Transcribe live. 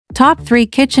Top 3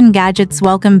 Kitchen Gadgets.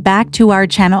 Welcome back to our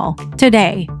channel.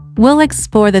 Today, we'll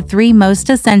explore the 3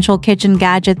 most essential kitchen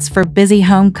gadgets for busy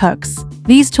home cooks.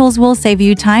 These tools will save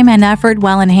you time and effort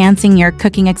while enhancing your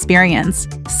cooking experience.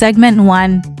 Segment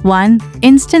 1.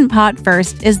 Instant Pot.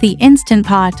 First is the Instant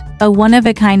Pot, a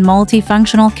one-of-a-kind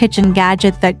multifunctional kitchen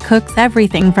gadget that cooks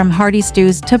everything from hearty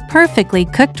stews to perfectly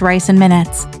cooked rice in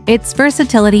minutes. Its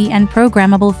versatility and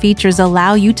programmable features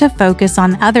allow you to focus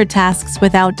on other tasks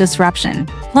without disruption.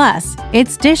 Plus,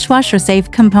 its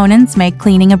dishwasher-safe components make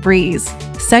cleaning a breeze.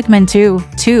 Segment 2.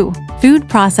 Food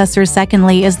Processor.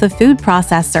 Secondly is the Food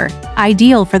Processor,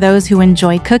 ideal for those who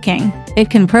enjoy cooking. It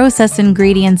can process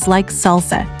ingredients like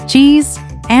salsa, cheese,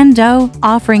 and dough,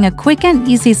 offering a quick and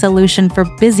easy solution for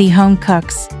busy home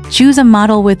cooks. Choose a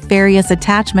model with various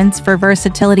attachments for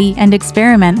versatility and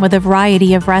experiment with a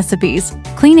variety of recipes.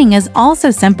 Cleaning is also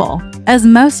simple, as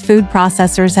most food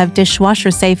processors have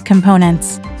dishwasher-safe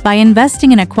components. By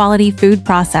investing in a quality food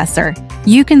processor,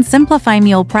 you can simplify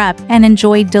meal prep and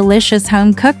enjoy delicious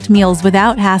home-cooked meals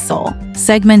without hassle.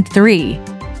 Segment 3.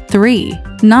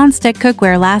 Non-stick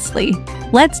cookware. Lastly,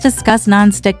 let's discuss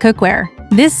non-stick cookware.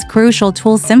 This crucial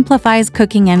tool simplifies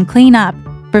cooking and cleanup,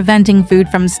 preventing food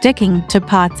from sticking to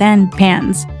pots and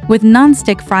pans. With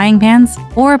non-stick frying pans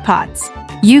or pots,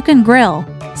 you can grill,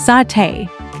 sauté,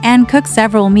 and cook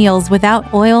several meals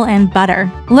without oil and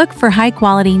butter. Look for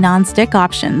high-quality non-stick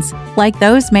options, like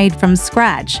those made from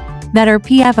scratch, that are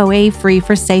PFOA-free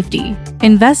for safety.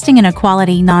 Investing in a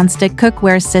quality non-stick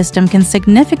cookware system can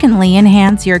significantly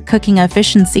enhance your cooking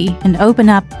efficiency and open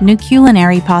up new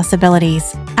culinary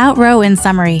possibilities. In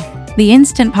summary, the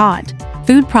Instant Pot,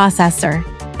 Food Processor,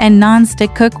 and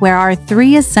non-stick cookware are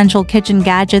 3 essential kitchen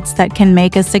gadgets that can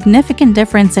make a significant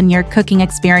difference in your cooking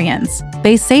experience.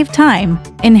 They save time,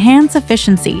 enhance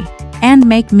efficiency, and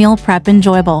make meal prep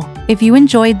enjoyable. If you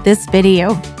enjoyed this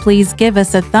video, please give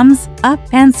us a thumbs up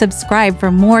and subscribe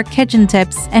for more kitchen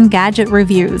tips and gadget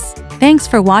reviews. Thanks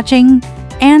for watching,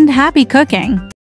 and happy cooking!